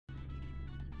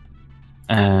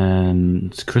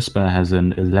And CRISPR has an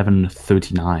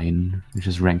 1139, which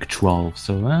is rank 12,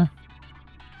 so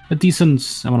a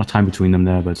decent amount of time between them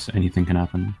there, but anything can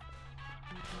happen.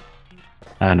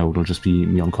 No, it'll just be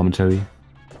me on commentary,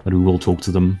 but we will talk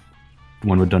to them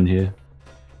when we're done here.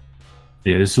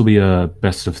 Yeah, this will be a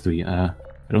best of 3. I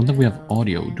don't think we have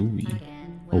audio, do we?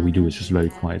 All we do is just very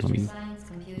quiet. Let me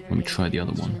try the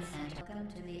other one.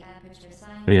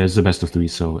 But yeah, it's the best of 3,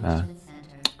 so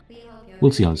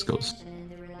we'll see how this goes.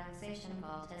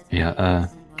 Yeah,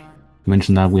 you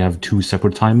mentioned that we have 2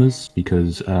 separate timers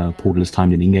because Portal is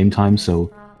timed in in-game time,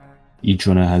 so each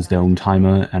runner has their own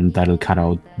timer, and that'll cut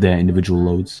out their individual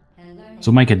loads.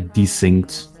 So it might get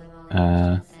desynced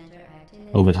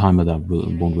over time, but that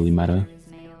won't really matter.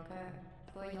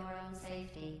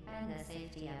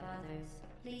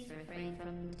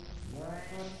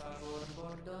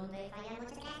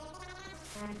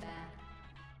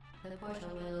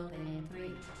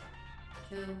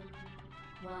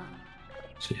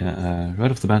 So yeah, right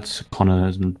off the bat, Connor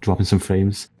is dropping some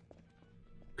frames.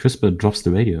 CRISPR drops the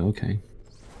radio, okay.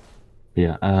 But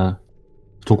yeah,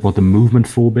 talk about the movement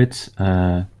for a bit.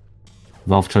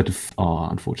 Valve tried to,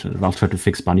 unfortunately, Valve tried to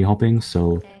fix bunny hopping,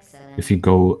 so if you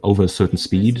go over a certain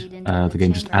speed, the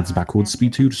game just adds backwards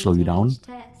speed to you to slow you down.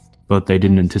 But they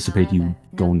didn't anticipate you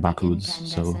going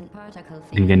backwards, so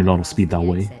you can gain a lot of speed that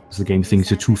way. Because the game thinks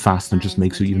you're too fast and just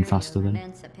makes you even faster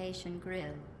then.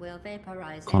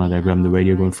 Connor there grabbing the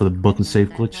radio, going for the button save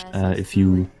glitch. If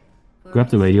you grab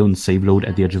the radio and save load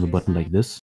at the edge of a button like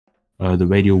this, the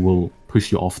radio will push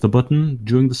you off the button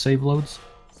during the save loads,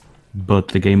 but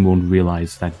the game won't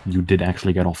realize that you did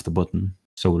actually get off the button,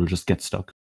 so it'll just get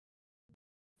stuck.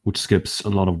 Which skips a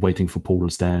lot of waiting for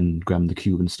portals there and grabbing the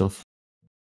cube and stuff.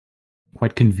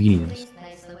 Quite convenient.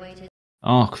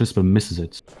 Oh, CRISPR misses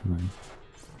it. Right.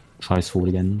 Tries for it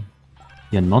again.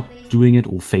 Yeah, not doing it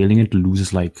or failing it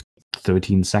loses like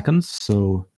 13 seconds,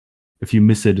 so if you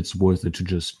miss it, it's worth it to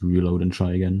just reload and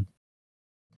try again.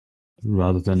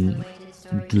 Rather than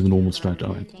do the normal strat.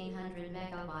 Alright.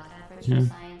 Yeah.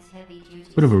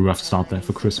 Bit of a rough start there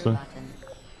for CRISPR.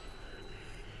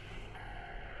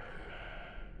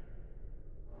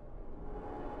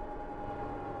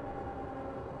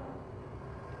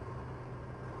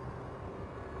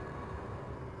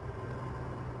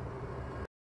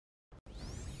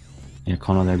 Yeah,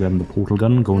 Connor there grabbing the portal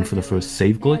gun, going for the first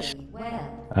save glitch.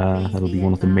 That'll be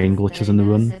one of the main glitches in the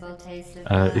run.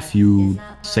 If you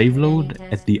save load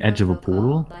at the edge of a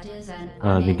portal,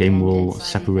 the game will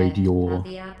separate your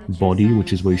body,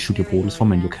 which is where you shoot your portals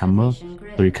from, and your camera.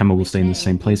 So your camera will stay in the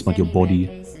same place, but your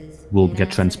body will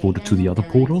get transported to the other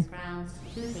portal.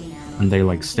 And they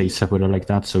like stay separated like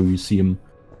that, so you see them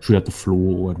shoot at the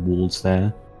floor or at walls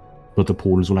there. But the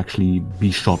portals will actually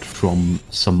be shot from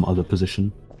some other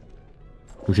position,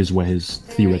 which is where his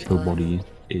theoretical body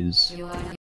is.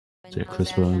 So yeah,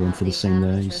 CRISPR going for the same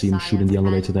there. You see him shooting the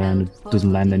elevator there and it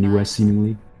doesn't land anywhere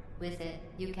seemingly. There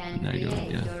you go,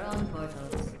 yeah.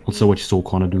 Also what you saw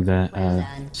Connor do there,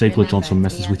 save glitch also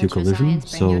messes with your collision,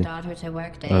 so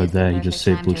there he just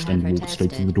save glitched and walked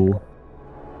straight to the door.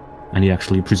 And he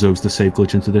actually preserves the save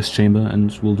glitch into this chamber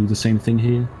and will do the same thing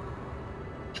here.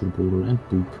 Shoot a portal and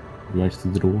boop, right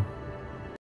through the door.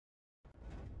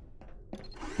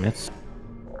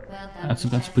 That's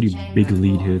a pretty big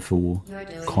lead here for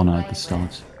Connor at the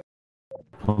start.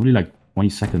 Probably like 20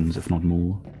 seconds, if not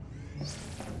more.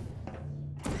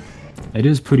 It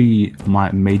is pretty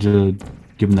major,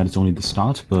 given that it's only the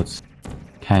start, but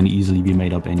can easily be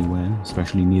made up anywhere,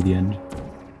 especially near the end.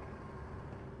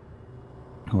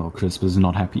 Well, CRISPR is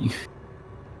not happy.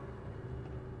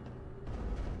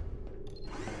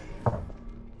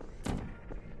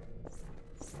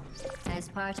 As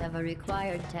part of a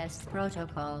required test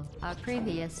protocol, our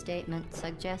previous statement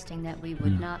suggesting that we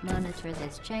would not monitor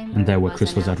this chamber. And there where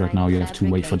CRISPR's at right now, you have to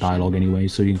wait for dialogue anyway,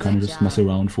 so you can kind of just mess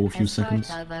around for a few seconds.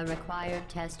 As part of a required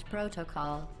test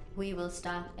protocol, we will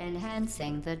stop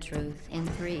enhancing the truth in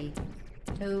 3,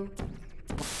 2.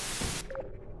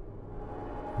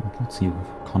 Let's see if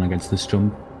Connor gets this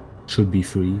jump. Should be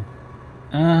free.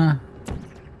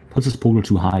 Puts his portal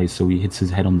too high, so he hits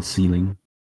his head on the ceiling.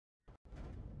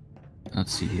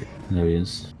 Let's see here. There he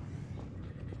is.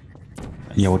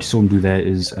 And yeah, what you saw him do there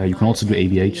is, you can also do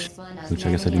ABH, which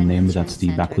I guess I didn't name, but that's the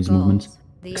backwards movement.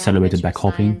 Accelerated back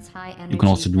hopping. You can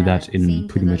also do that in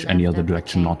pretty much any other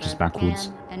direction, not just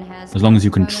backwards. As long as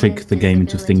you can trick the game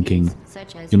into thinking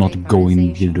you're not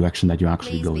going the direction that you're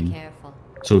actually going.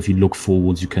 So if you look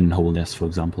forwards, you can hold S, for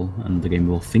example, and the game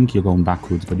will think you're going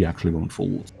backwards, but you're actually going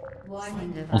forwards.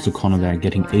 Also Connor there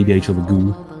getting ABH over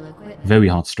goo. Very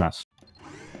hard strat.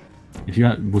 If you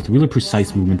have, with really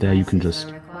precise movement there, you can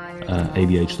just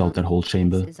ABH'd out that whole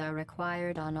chamber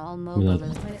without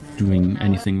doing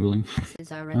anything really.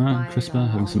 CRISPR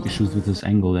having some issues with this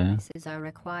angle there.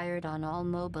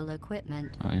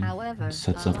 Alright,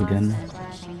 sets up again.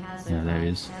 Yeah, there he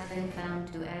is.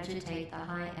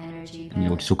 And yeah,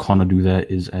 what you saw Connor do there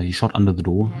is he shot under the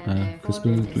door.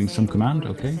 CRISPR doing some command,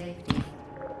 okay.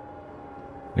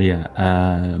 But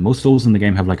yeah, most doors in the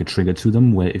game have like a trigger to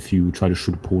them where if you try to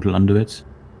shoot a portal under it,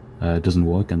 it doesn't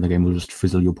work and the game will just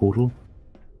fizzle your portal.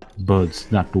 But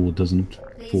that door doesn't,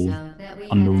 for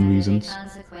unknown reasons.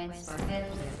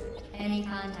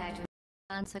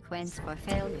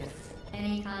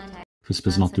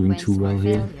 CRISPR's not doing too well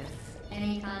here.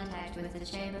 Any contact with the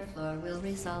chamber floor will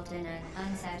result in an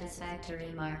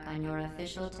unsatisfactory mark on your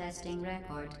official testing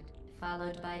record,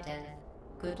 followed by death.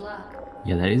 Good luck.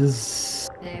 Yeah, that is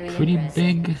pretty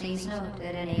big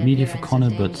media for Connor,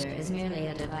 but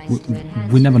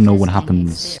we never know what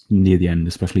happens near the end,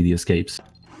 especially the escapes.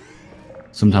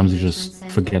 Sometimes you just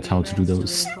forget how to do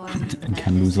those and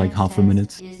can lose like half a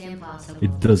minute.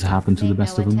 It does happen to the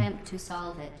best of them.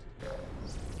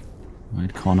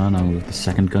 Right, Connor now with the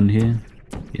second gun here.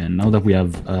 Yeah, now that we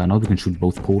have, now we can shoot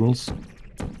both portals.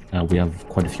 We have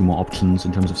quite a few more options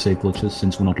in terms of save glitches,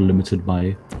 since we're not limited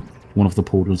by one of the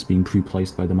portals being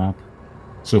pre-placed by the map.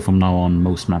 So from now on,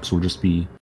 most maps will just be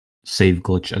save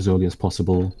glitch as early as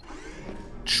possible,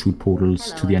 shoot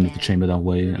portals to the end of the chamber that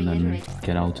way, and then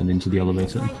get out and into the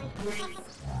elevator.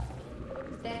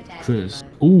 Chris.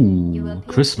 Ooh,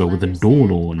 CRISPR with the door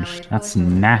launch. That's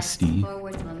nasty.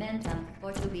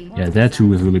 Yeah, there too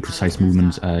with really precise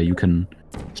movement, you can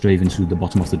strafe into the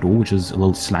bottom of the door, which is a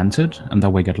little slanted, and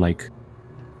that way get like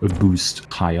a boost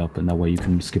high up, and that way you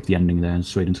can skip the ending there and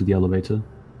straight into the elevator.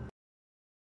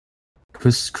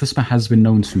 CRISPR has been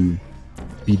known to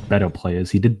beat better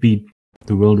players. He did beat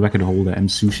the world record holder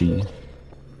Sushi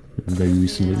very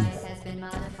recently.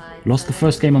 Lost the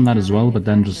first game on that as well, but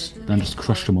then just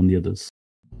crushed him on the others.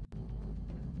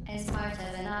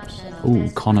 Oh,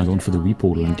 Connor going for the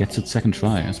reportal and gets it second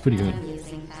try. That's pretty good.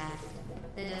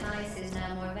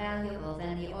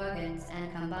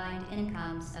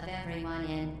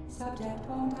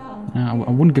 I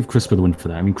wouldn't give CRISPR the win for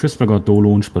that. I mean, CRISPR got door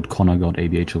launch, but Connor got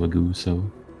ABH over Goo, so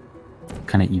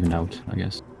kind of evened out, I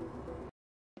guess.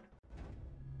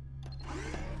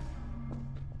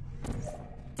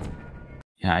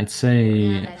 Yeah, I'd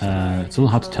say it's a little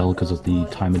hard to tell because of the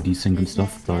timer desync and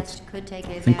stuff, but I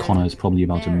think Connor is probably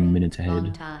about a minute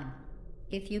ahead.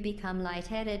 If you become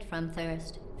lightheaded from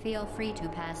thirst, feel free to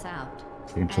pass out.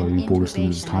 I'm sure reporters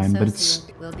lose time, but it's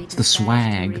the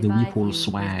swag, the reporter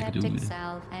swag, dude.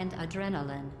 And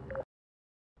adrenaline.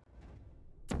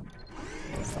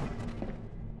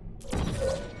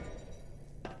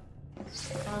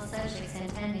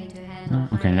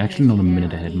 Okay, actually not a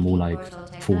minute ahead, more like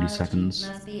 40 seconds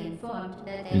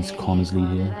is Connor's lead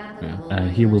here. Yeah.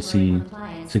 Here we'll see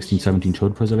 1617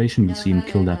 turret preservation. You'll see him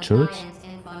kill that turret.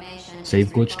 Save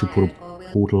glitch to put a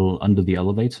portal under the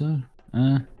elevator.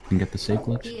 Can get the save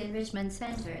glitch.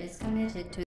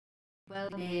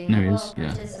 There he is,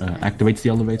 yeah. Activates the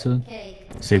elevator.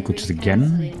 Save glitches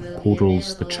again.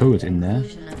 Portals the turret in there.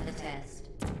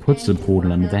 Puts the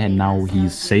portal under there, and now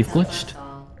he's save glitched.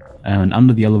 And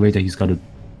under the elevator he's got a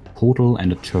portal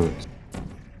and a turret.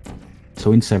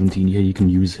 So in 17 here you can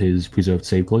use his preserved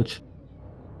save glitch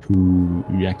to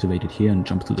reactivate it here and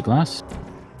jump through the glass.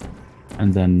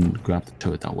 And then grab the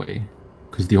turret that way.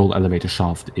 Because the whole elevator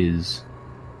shaft is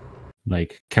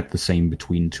like kept the same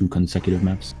between two consecutive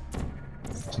maps.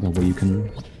 So that way you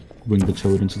can bring the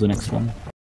turret into the next one.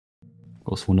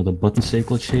 Goes for another button save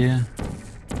glitch here.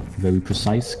 Very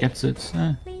precise, gets it.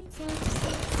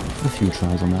 A few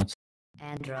tries on that.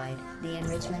 Android, the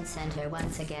Enrichment Center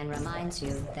once again reminds you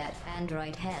that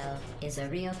Android Hell is a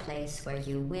real place where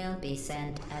you will be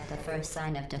sent at the first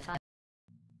sign of defiance.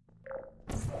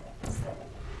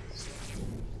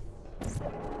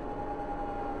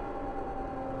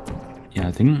 Yeah,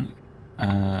 I think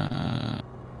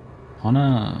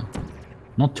Connor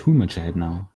not too much ahead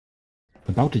now.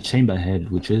 About the chamber ahead,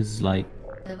 which is like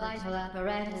The vital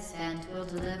apparatus and will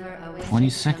deliver a 20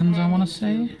 seconds, I want to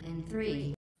say? In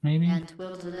 3. Maybe? And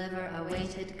will deliver a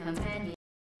weighted companion.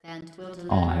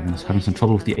 Oh, having some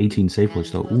trouble with the 18 save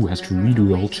glitch though. Ooh, has to redo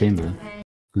the whole chamber.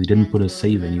 Because he didn't put a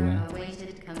save anywhere.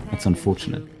 That's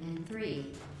unfortunate.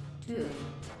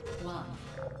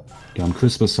 Yeah, on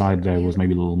CRISPR's side there was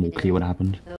maybe a little more clear what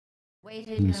happened.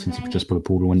 Since he could just put a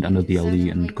portal, went under the LE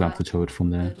and grabbed the turret from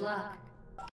there.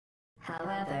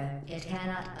 However, it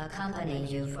cannot accompany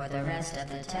you for the rest of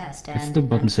the test, If and the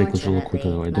button cycles a little quicker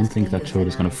though, I don't think that turret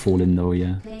is gonna fall in though,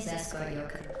 yeah. please escort your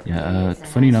Yeah,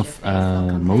 funny enough,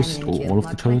 most or all of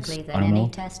the turrets, I don't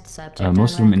know,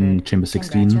 most of them in Chamber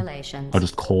 16 are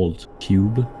just called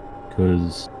Cube,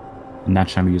 because in that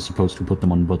chamber you're supposed to put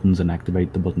them on buttons and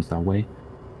activate the buttons that way.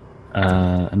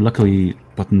 And luckily,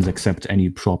 buttons accept any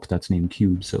prop that's named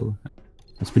Cube, so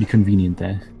that's pretty convenient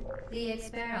there.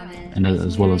 And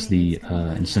as well as the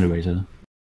incinerator,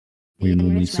 where you're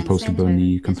normally supposed to burn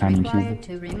the companion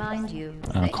cube.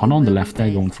 Connor on the left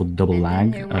there going for double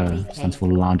lag, stands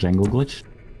for large angle glitch.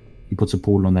 He puts a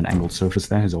portal on that angled surface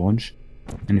there, his orange.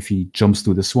 And if he jumps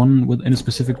through this one in a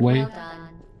specific way,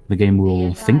 the game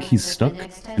will think he's stuck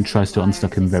and tries to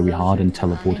unstuck him very hard and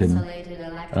teleport him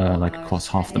like across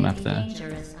half the map there.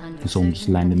 So just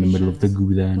land in the middle of the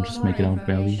goo there and just make it out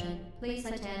barely.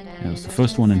 Yeah, that's the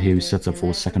first one, and here he sets up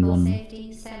for a second one.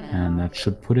 And that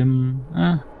should put him...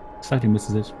 slightly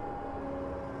misses it.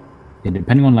 Yeah,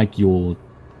 depending on like your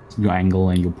angle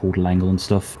and your portal angle and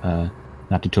stuff,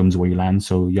 that determines where you land,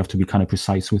 so you have to be kind of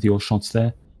precise with your shots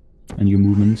there and your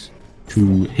movements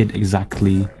to hit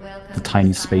exactly the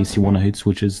tiny space you want to hit,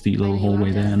 which is the little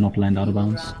hallway there, and not land out of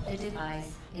bounds.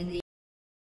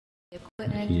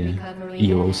 Yeah,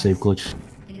 ERO save glitch.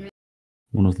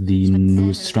 One of the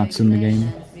newest strats in the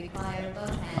game.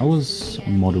 I was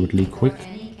moderately quick.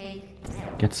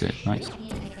 Gets it, nice.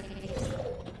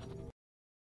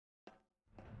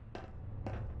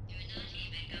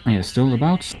 Yeah, still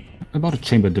about a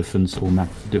chamber difference or map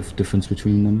difference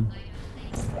between them,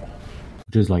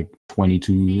 which is like 20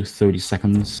 to 30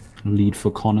 seconds lead for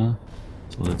Connor.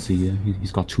 So let's see,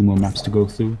 he's got 2 more maps to go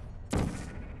through.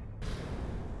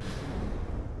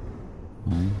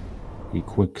 Pretty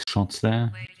quick shots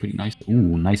there, pretty nice.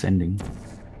 Ooh, nice ending.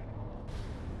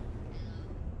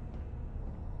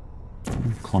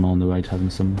 Connor on the right having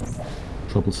some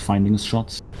troubles finding his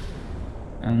shots,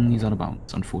 and he's out of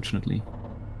bounds, unfortunately.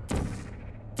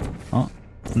 Oh,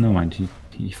 no mind,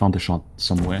 he found a shot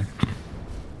somewhere.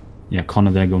 Yeah,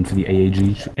 Connor there going for the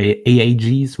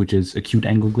AAGs, which is acute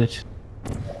angle glitch.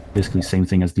 Basically same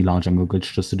thing as the large angle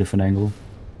glitch, just a different angle.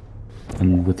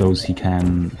 And with those he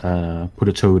can put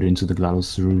a toad into the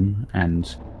GLaDOS room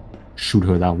and shoot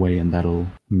her that way, and that'll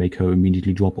make her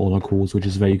immediately drop all her cores, which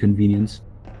is very convenient.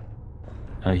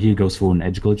 Here goes for an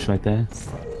edge glitch right there,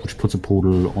 which puts a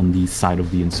portal on the side of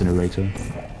the incinerator.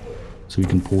 So we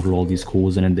can portal all these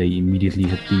cores and then they immediately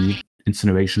hit the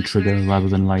incineration trigger rather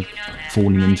than like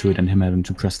falling into it and him having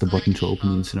to press the button to open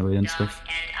the incinerator and stuff.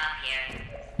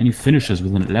 And he finishes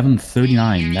with an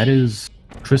 11:39. That is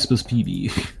Crispus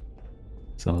PB.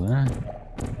 So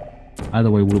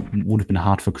either way would have been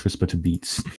hard for Crispa to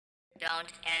beat.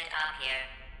 Don't end up here.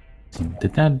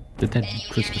 Did that beat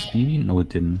Crispus PB? No, it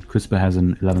didn't. Crispa has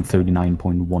an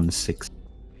 11:39.16.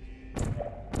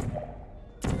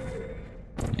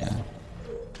 Yeah.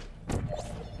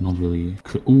 Not really.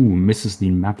 Ooh, misses the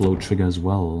map load trigger as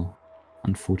well.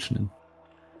 Unfortunate.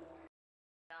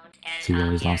 See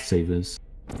where his last save is.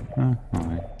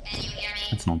 Alright.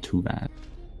 That's not too bad.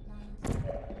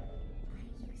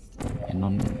 Yeah,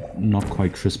 not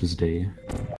quite Crispus day.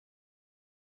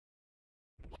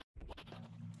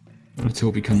 Let's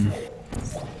hope he can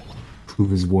prove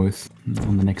his worth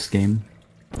on the next game.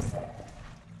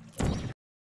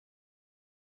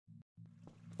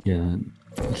 Yeah,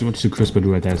 what should Crispa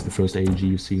do right there is the first AG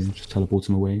you see, just teleports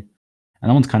him away. And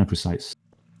that one's kind of precise.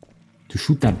 To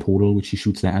shoot that portal, which he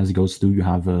shoots there as he goes through, you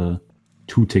have a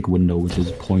 2-tick window, which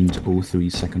is 0.03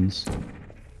 seconds.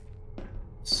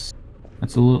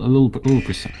 That's a little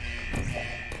precise.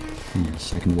 Yeah,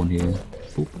 second one here.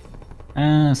 Boop.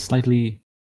 Slightly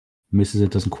misses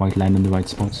it, doesn't quite land in the right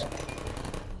spots.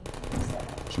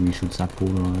 Jimmy shoots that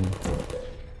portal right.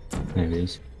 There it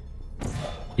is.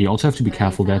 You also have to be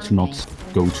careful there to not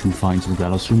go too far into the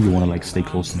GLaDOS room. You want to like stay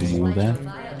close to the wall there.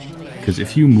 Because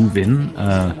if you move in,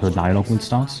 her dialogue will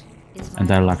start. And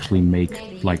that'll actually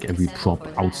make like every prop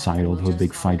outside of her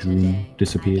big fight room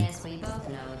disappear.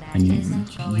 And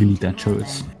you need that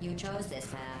turret.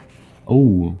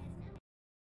 Oh,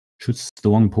 shoots the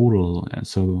wrong portal.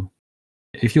 So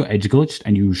if you're edge glitched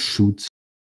and you shoot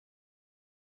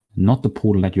not the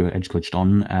portal that you're edge glitched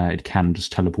on, it can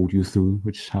just teleport you through,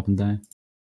 which happened there.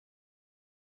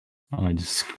 Oh, I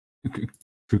just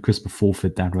Crispa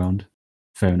forfeit that round.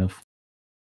 Fair enough.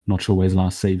 Not sure where his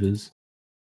last save is.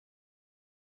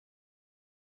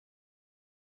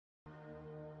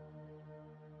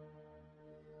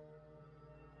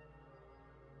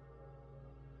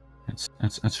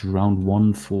 That's round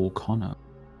 1 for Connor.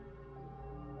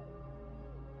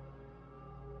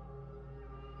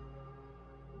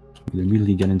 We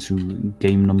immediately get into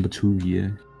game number 2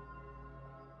 here.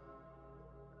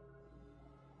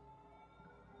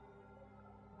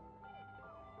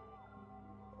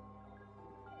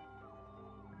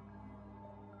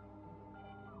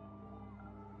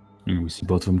 And we see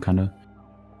both of them kind of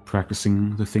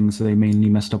practicing the things that they mainly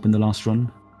messed up in the last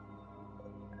run.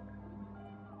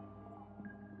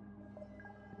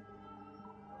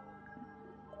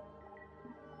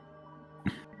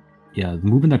 Yeah, the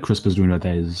movement that Crisp is doing right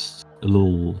there is a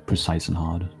little precise and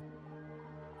hard. You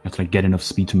have to like get enough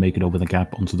speed to make it over the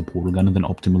gap onto the portal gun, and then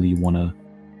optimally you want to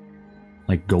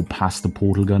like go past the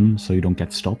portal gun so you don't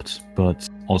get stopped, but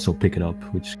also pick it up,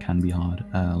 which can be hard.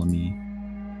 Let me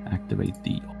activate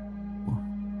the...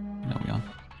 There we are.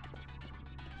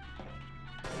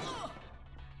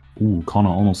 Ooh, Connor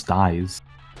almost dies.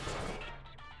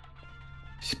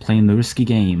 He's playing the risky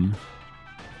game.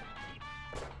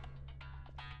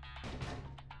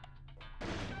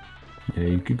 Yeah,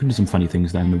 you can do some funny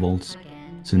things there in the vaults,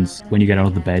 since when you get out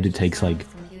of the bed it takes like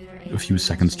a few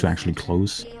seconds to actually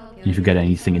close. And if you get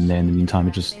anything in there in the meantime,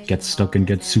 it just gets stuck and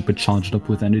gets super charged up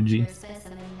with energy.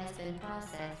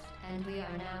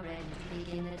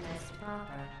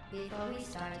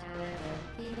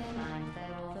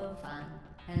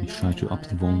 And try to up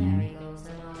the volume.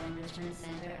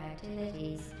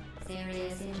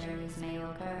 Serious injuries may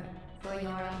occur. For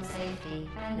your own safety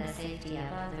and the safety of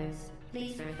others,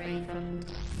 please refrain from...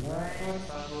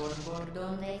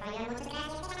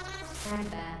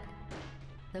 Stand back.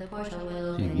 The portal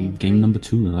will open in game number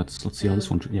 2, let's see how this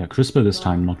one... Yeah, Crisper this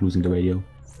time, not losing the radio.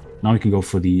 Now we can go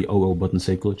for the 00 button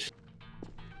save glitch.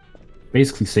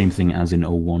 Basically same thing as in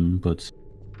 01, but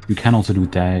you can also do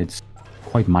that. It's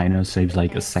quite minor, saves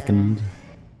like a second,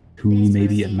 2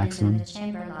 maybe at maximum.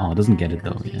 Oh, it doesn't get it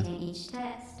though, yeah.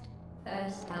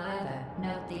 First, however,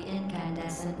 note the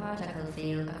incandescent particle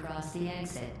field across the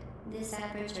exit. This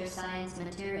aperture science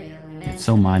material... It's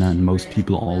so minor and most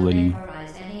people already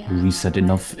reset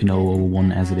enough in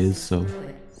 001 as it is, so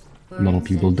a lot of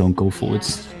people don't go for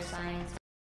it.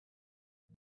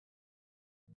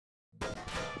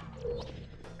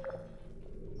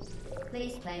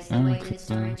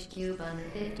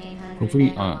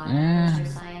 Hopefully, yeah,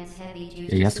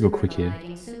 he has to go quick here.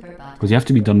 Because you have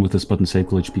to be done with this button save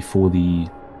glitch before the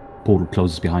portal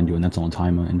closes behind you, and that's on a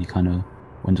timer, and you kind of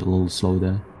went a little slow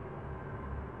there.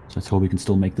 So let's hope we can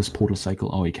still make this portal cycle.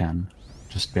 Oh, we can.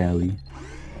 Just barely.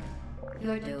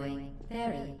 You're doing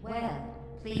very well.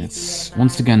 It's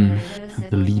once again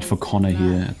the lead for Connor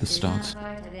here at the start.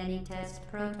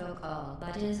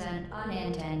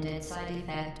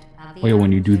 Oh yeah,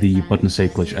 when you do the button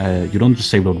save glitch, you don't just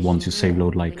save load once, you save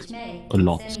load like a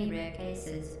lot.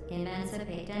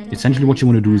 Essentially what you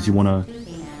want to do is you want to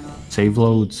save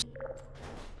loads.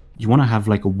 You want to have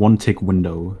like a 1-tick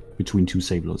window between 2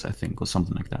 save loads, I think, or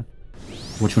something like that.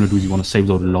 What you want to do is you want to save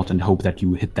load a lot and hope that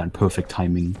you hit that perfect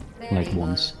timing like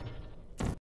once.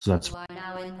 So that's...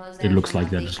 It looks like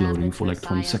they're just loading for like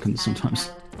 20 seconds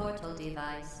sometimes.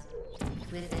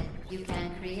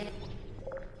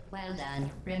 Well done.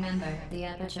 Remember, the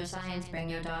aperture science bring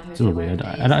your daughter. It's a little weird.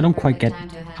 I don't quite get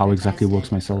how exactly it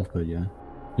works myself, but yeah.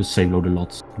 Just save load a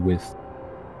lot with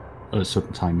a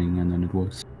certain timing and then it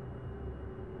works.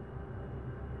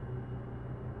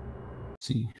 Let's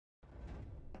see.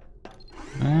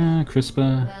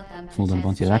 Crisper. Fall down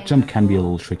bounce. Yeah, that jump can be a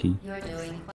little tricky.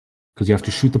 Because you have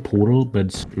to shoot the portal,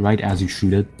 but right as you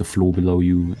shoot it, the floor below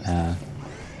you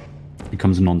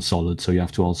becomes non-solid, so you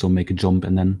have to also make a jump,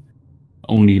 and then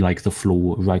only like the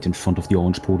floor right in front of the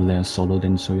orange portal there is solid,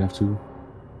 and so you have to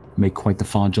make quite the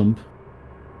far jump.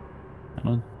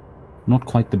 Not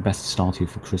quite the best start here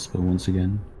for Crisper once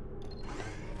again.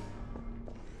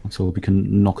 So we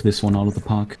can knock this one out of the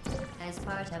park.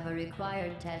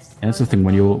 And that's the thing,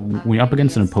 when you're up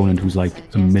against an opponent who's like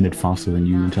a minute faster than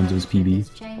you in terms of his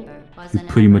PB, you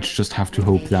pretty much just have to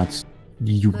hope that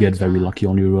you get very lucky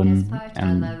on your run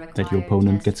and that your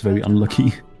opponent gets very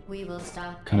unlucky.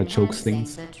 Kind of chokes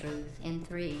things. In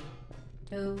 3,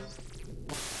 2.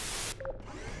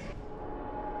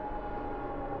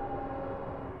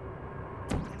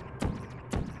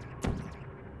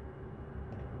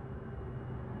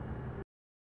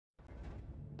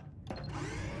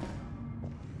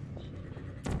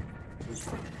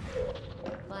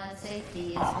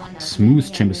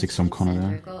 Smooth Chamber 6 on Connor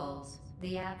there.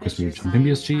 Because we were jumping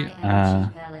BSG.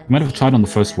 We might have tried on the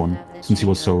first one, since he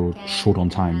was so short on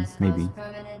time, maybe.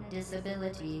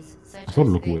 I thought it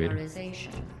looked weird.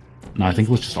 No, I think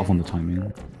it was just off on the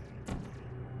timing.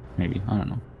 Maybe, I don't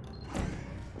know.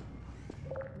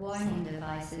 Warning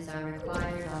devices are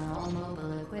required on all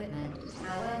mobile equipment.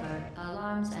 However,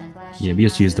 alarms and flash Yeah, we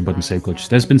used to use the button save glitch.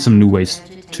 There's been some new ways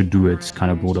to do it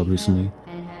kind of brought up recently.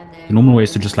 The normal way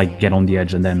is to just like get on the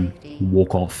edge and then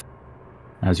walk off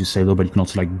as you save load, but you can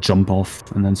also like jump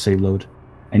off and then save load.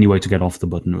 Any way to get off the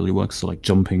button really works, so like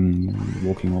jumping,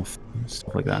 walking off,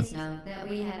 stuff like that.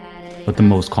 But the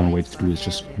most common way to do it is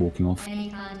just walking off.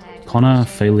 Connor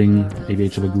failing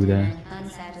aviator Bagoo there,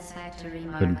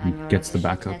 but he gets the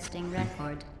backup.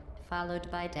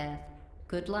 Followed by death.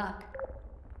 Good luck.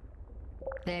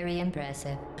 Very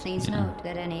impressive. Please note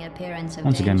that any appearance of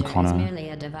Once again, danger Connor is merely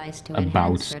a device to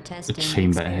about enhance your the testing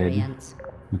chamber ahead, experience.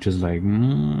 which is like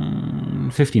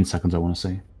 15 seconds, I want to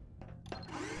say.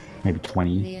 Maybe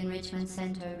 20. The Enrichment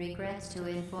Center regrets to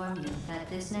inform you that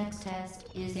this next test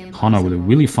is impossible. Connor with a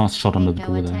really fast shot under the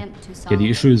door there. Yeah, the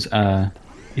issue is,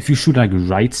 if you shoot like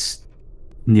right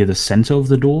near the center of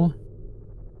the door,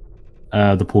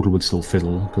 the portal would still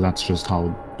fiddle, because that's just how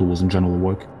doors in general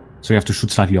work. So you have to shoot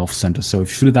slightly off center. So if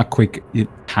you shoot it that quick, it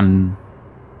can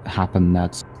happen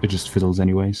that it just fiddles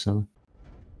anyway. So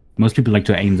most people like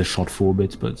to aim the shot for a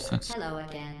bit, but that's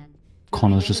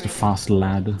Connor's just a fast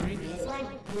lad.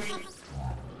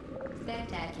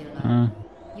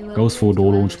 Goes for a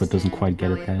door launch, but doesn't quite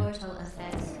get it there.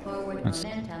 That's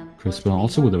CRISPR,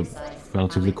 also with a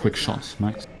relatively quick shot.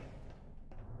 Nice.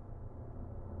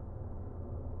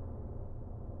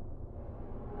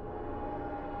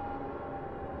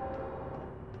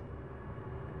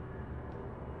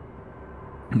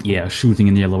 Yeah, shooting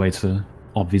in the elevator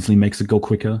obviously makes it go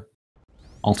quicker.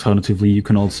 Alternatively, you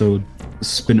can also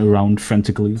spin around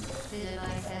frantically.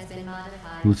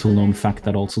 Little known fact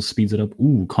that also speeds it up.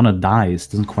 Ooh, Connor dies.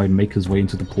 Doesn't quite make his way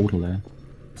into the portal there.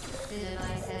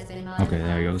 Okay,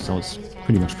 there he goes. That was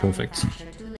pretty much perfect.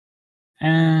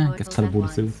 Gets teleported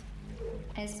through.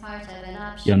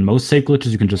 Yeah, on most save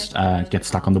glitches you can just get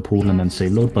stuck on the portal and then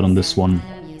save load, but on this one,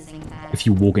 if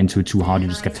you walk into it too hard, you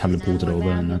just get teleported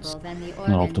over, and that's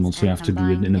not optimal, so you have to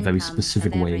do it in a very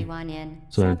specific way,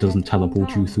 so that it doesn't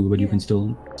teleport you through, but you can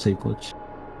still save glitch.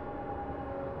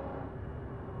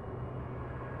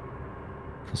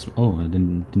 Oh, I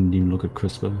didn't even look at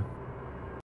CRISPR.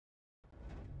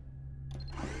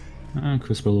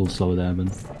 CRISPR a little slower there,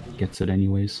 but gets it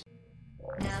anyways.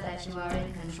 Now that you are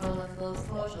in control of both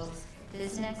portals,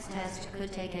 this next test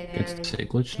could take a very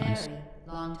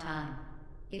long time.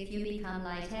 If you become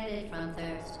lightheaded from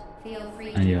thirst, feel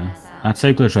free to pass out. That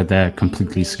save glitch right there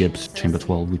completely skips Chamber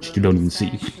 12, which you don't even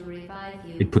see.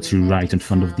 It puts you right in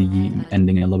front of the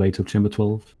ending elevator of Chamber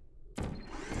 12.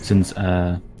 Since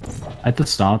at the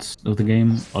start of the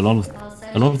game, a lot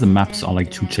of the maps are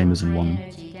like 2 chambers in one,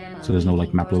 so there's no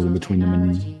like map load in between them,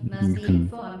 and you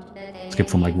can skip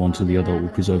from like one to the other or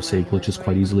preserve save glitches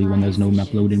quite easily when there's no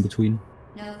map load in between.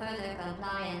 No further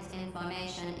compliance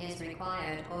information is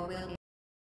required or will be.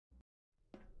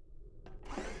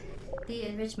 The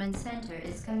Enrichment Center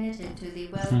is committed to the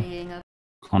well-being of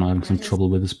Connor having some trouble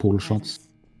with his portal shots.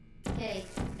 Cake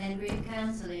and group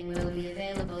counseling will be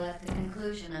available at the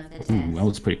conclusion of the test. Ooh, that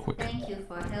was pretty quick. Thank you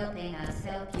for helping us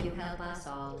help you help us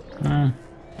all.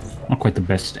 Not quite the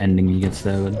best ending he gets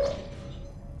there, but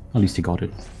at least he got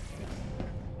it.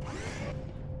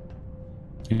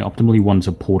 You optimally want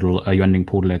a portal, your ending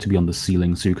portal there to be on the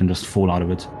ceiling, so you can just fall out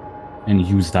of it and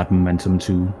use that momentum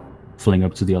to fling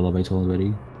up to the elevator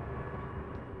already.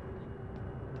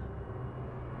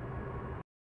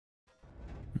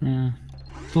 Yeah,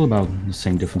 still about the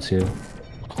same difference here.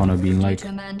 Connor being like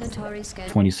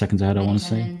 20 seconds ahead, I want to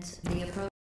say.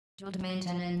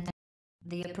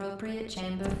 The appropriate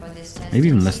chamber for this test maybe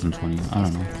even less than 20, I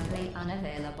don't know.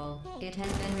 It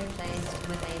has been replaced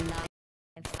with a live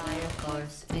fire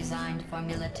course designed for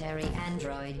military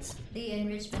androids. The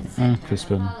Enrichment Center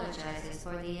apologizes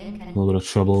for the a little bit of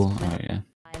trouble. Oh yeah.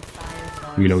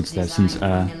 Reloads there, since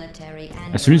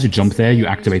as soon as you jump there, you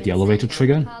activate the elevator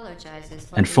trigger,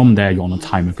 and from there you're on a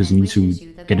timer because you need to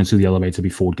get into the elevator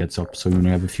before it gets up, so you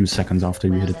only have a few seconds after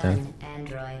you hit it there.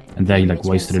 And there you like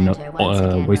wasted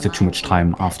too much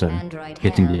time after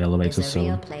hitting the elevator,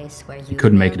 so you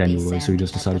couldn't make it anyway, so you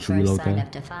just decided to reload there.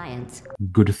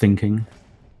 Good thinking.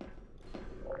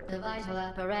 The vital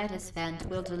apparatus vent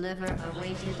will deliver a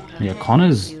weighted. Yeah,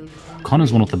 Connor's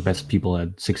one of the best people at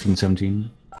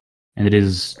 1617, and it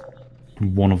is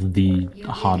one of the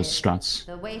hardest strats,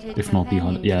 if not the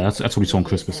hardest. Yeah, that's what we saw on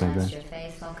CRISPR save there.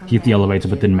 He hit the elevator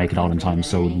but didn't make it out in time,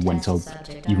 so it went up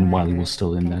even while he was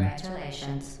still in there.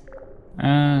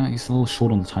 He's a little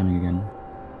short on the timing again.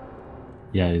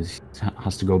 Yeah, he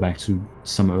has to go back to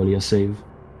some earlier save.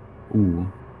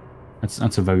 Ooh,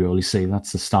 that's a very early save.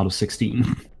 That's the start of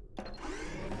 16.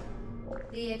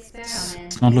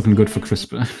 It's not looking good for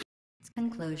CRISPR.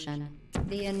 Conclusion.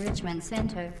 The enrichment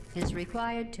center is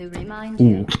required to remind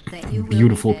you that you will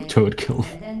beautiful be turret kill.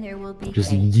 and then there will be Just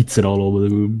pay. yeets it all over the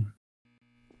room.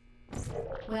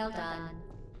 Well done.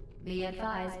 Be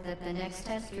advised that the next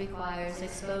test requires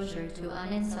exposure to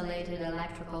uninsulated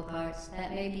electrical parts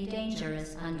that may be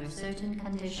dangerous under certain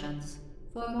conditions.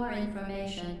 For more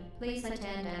information, please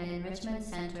attend an Enrichment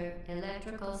Center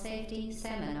Electrical Safety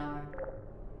Seminar.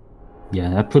 Yeah,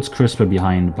 that puts CRISPR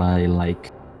behind by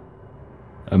like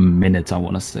a minute, I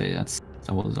want to say. That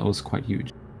was quite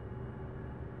huge.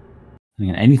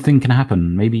 Again, anything can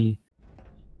happen. Maybe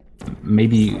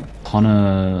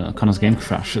Connor's game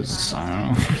crashes. I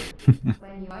don't know.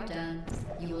 When you are done,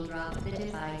 you will drop the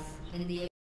device in the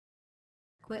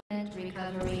Equipment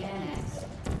Recovery Annex.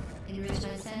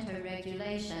 Enrichment Center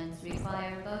regulations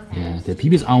require both hands. Yeah, the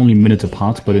PBs are only minutes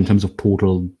apart, but in terms of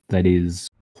portal, that is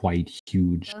quite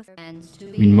huge. I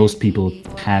mean, most people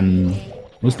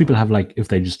have like, if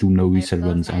they just do no reset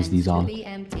runs as these are,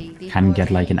 can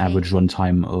get like an average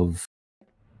runtime of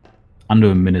under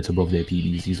a minute above their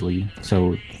PBs easily.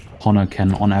 So Connor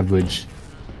can, on average,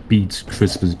 beat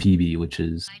CRISPR's PB, which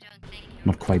is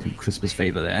not quite in CRISPR's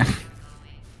favor there.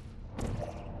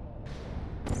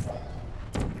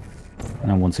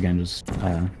 And once again, just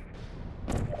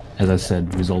as I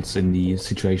said, results in the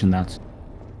situation that,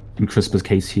 in CRISPR's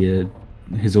case here,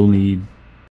 his only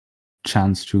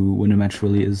chance to win a match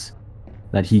really is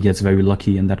that he gets very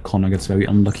lucky and that Connor gets very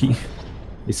unlucky,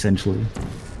 essentially.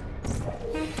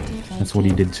 That's what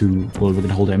he did to, well, we're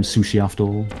gonna hold him Sushi after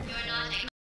all. You're not a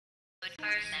good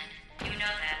person. You know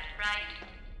that, right?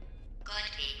 Good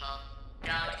people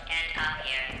don't end up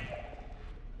here.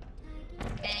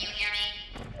 Can you hear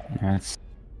me? Yeah, it's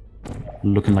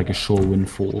looking like a sure win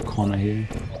for Connor here.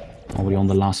 Already on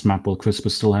the last map, while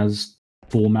CRISPR still has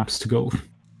 4 maps to go.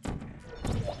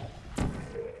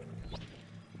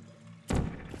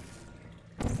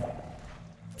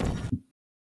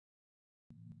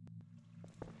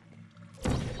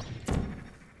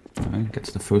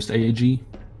 Gets the first AAG.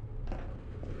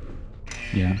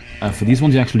 Yeah. For these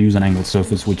ones, you actually use an angled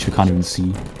surface, which you can't even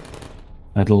see.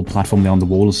 That little platform there on the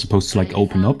wall is supposed to like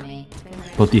open up,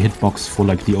 but the hitbox for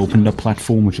like the opened up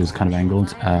platform, which is kind of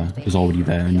angled, is already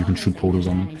there, and you can shoot portals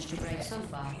on it,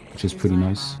 which is pretty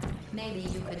nice. Maybe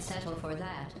you could settle for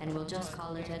that, and we'll just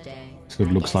call it a day. So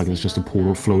it looks like there's just a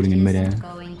portal floating in midair.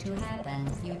 Going to happen.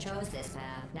 You chose this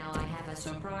path. Now I have a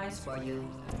surprise for you.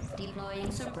 Deploying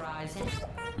surprise.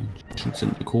 Shoots in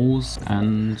the cores,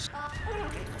 and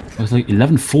it's like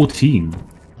 11-14.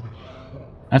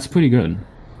 That's pretty good.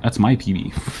 That's my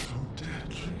PB.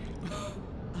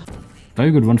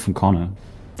 Very good run from Connor.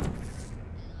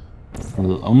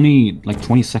 Well, only like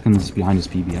 20 seconds behind his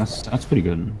PB. That's pretty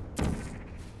good.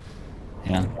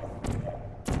 Yeah.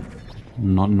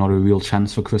 Not a real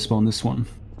chance for CRISPR on this one.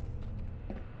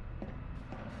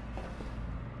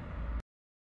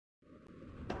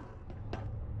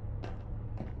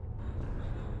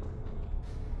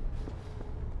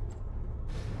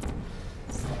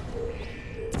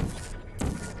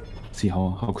 See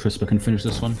how CRISPR can finish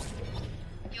this one.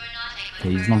 Okay,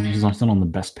 he's not on the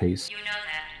best pace.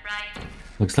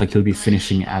 Looks like he'll be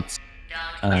finishing at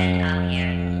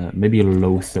maybe a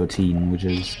low 13, which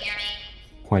is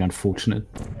quite unfortunate.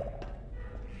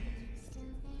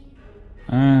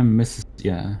 Misses,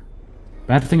 yeah.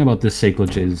 Bad thing about this save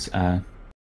glitch is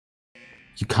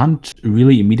you can't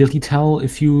really immediately tell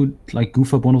if you like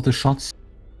goof up one of the shots.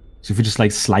 So if you just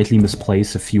like slightly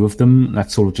misplace a few of them, that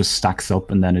sort of just stacks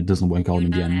up and then it doesn't work out in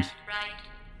the end.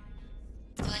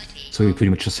 So you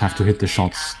pretty much just have to hit the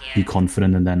shots, be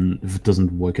confident, and then if it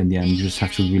doesn't work in the end, you just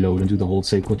have to reload and do the whole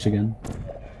save glitch again.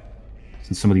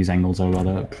 Since some of these angles are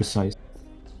rather precise.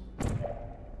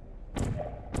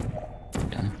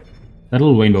 Yeah. That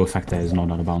little rainbow effect there is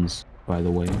not out of bounds, by the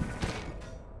way.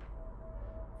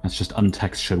 That's just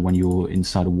untextured when you're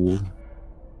inside a wall.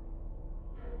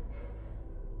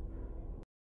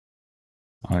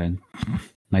 Alright.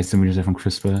 Nice images there from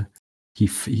CRISPR. He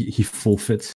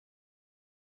forfeits.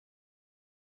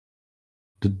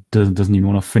 Doesn't even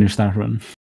want to finish that run.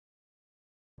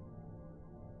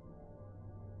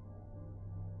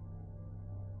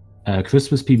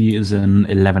 CRISPR's PB is an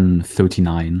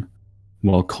 11:39,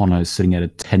 while Connor is sitting at a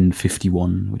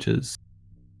 10:51, which is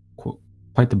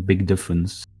quite the big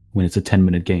difference when it's a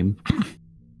 10-minute game.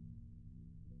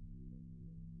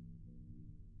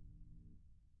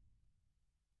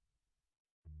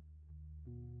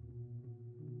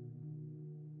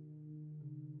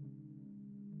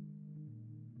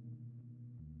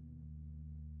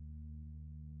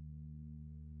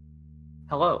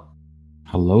 Hello.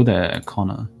 Hello there,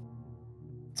 Connor.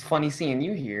 It's funny seeing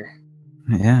you here.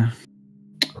 Yeah.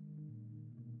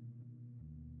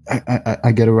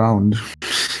 I get around.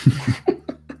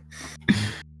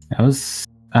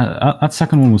 That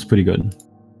second one was pretty good.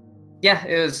 Yeah,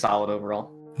 it was solid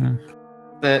overall. Yeah.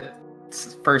 The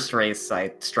first race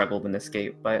I struggled in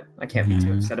escape, but I can't be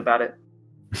too upset about it.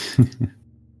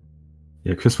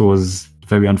 Yeah, CRISPR was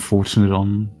very unfortunate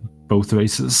on both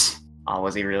races. Oh,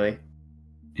 was he really?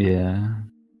 Yeah.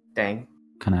 Dang.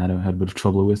 Kind of had a bit of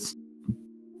trouble with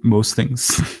most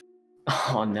things.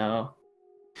 Oh no.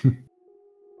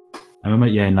 I remember,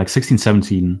 yeah, in like 16,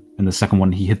 17, in the second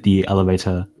one, he hit the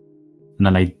elevator, and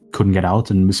then I couldn't get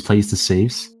out and misplaced the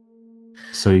saves.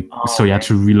 So he had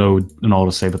to reload an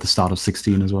autosave at the start of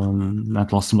 16 as well, and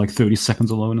that lost him like 30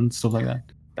 seconds alone and stuff like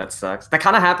that. That sucks. That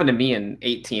kind of happened to me in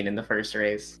 18 in the first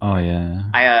race. Oh yeah.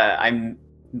 I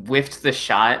whiffed the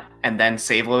shot and then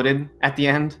save loaded at the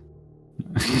end.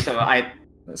 So I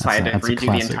had to redo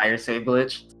the entire save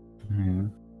glitch. Yeah.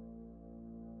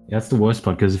 That's the worst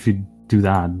part, because if you do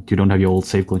that, you don't have your old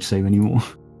save glitch save anymore.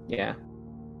 Yeah.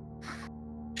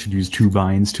 Should use 2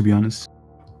 binds, to be honest.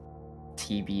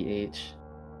 TBH.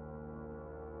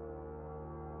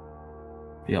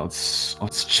 Yeah,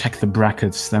 let's check the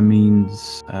brackets. That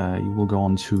means you will go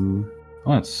on to...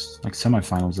 Oh, it's like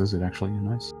semifinals, is it actually?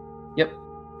 Nice. Yep.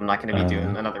 I'm not going to be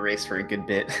doing another race for a good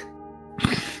bit.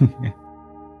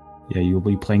 Yeah, you'll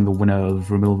be playing the winner of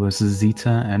Ramil versus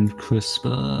Zeta, and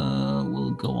CRISPR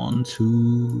will go on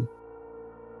to...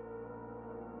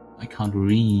 I can't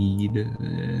read.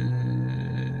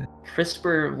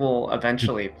 CRISPR will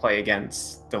eventually play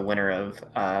against the winner of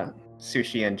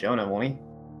Sushi and Jonah, won't he?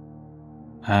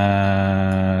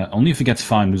 Only if he gets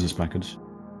far in losers bracket.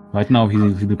 Right now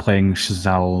he'll be playing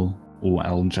Shazal or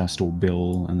Aljast or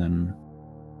Bill, and then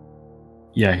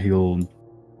yeah,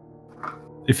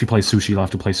 if he plays Sushi, he'll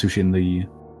have to play Sushi in the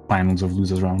finals of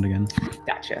losers round again.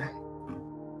 Gotcha.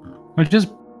 Which is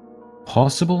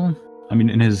possible. I mean,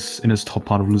 in his top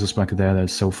part of losers bracket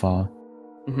there's so far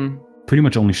pretty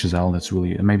much only Shazal that's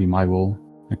really, maybe my role,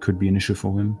 that could be an issue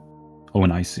for him. Oh,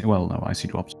 and IC, well, no,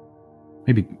 IC drops.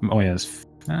 Maybe, oh yeah,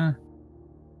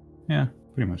 yeah,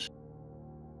 pretty much.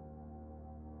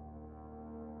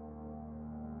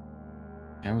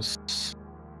 That was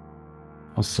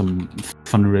some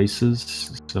fun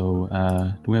races. So,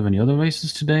 do we have any other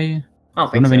races today? I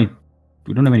don't think so.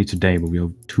 We don't have any today, but we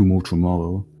have 2 more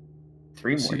tomorrow.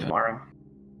 3 more tomorrow.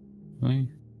 Right?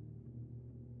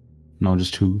 No,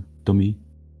 just 2. Dummy.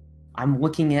 I'm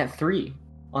looking at 3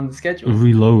 on the schedule.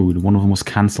 Reload. One of them was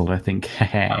cancelled, I think.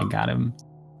 Haha, got him.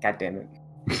 God damn it.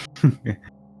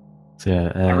 So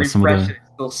yeah, I refresh it,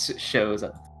 it still shows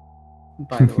up.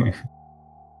 By the way.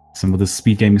 Some of the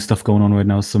speed gaming stuff going on right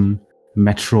now. Some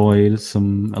Metroid,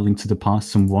 some A Link to the Past,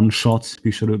 some One Shot.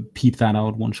 Be sure to peep that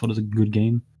out. One Shot is a good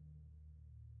game.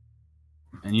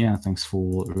 And yeah, thanks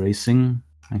for racing.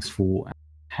 Thanks for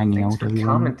hanging out,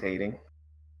 everyone. Commentating.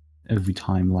 Every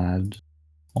time, lad.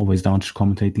 Always down to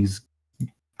commentate these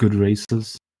good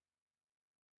races.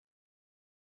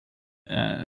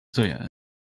 So yeah,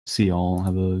 see y'all.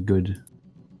 Have a good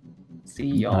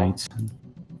night.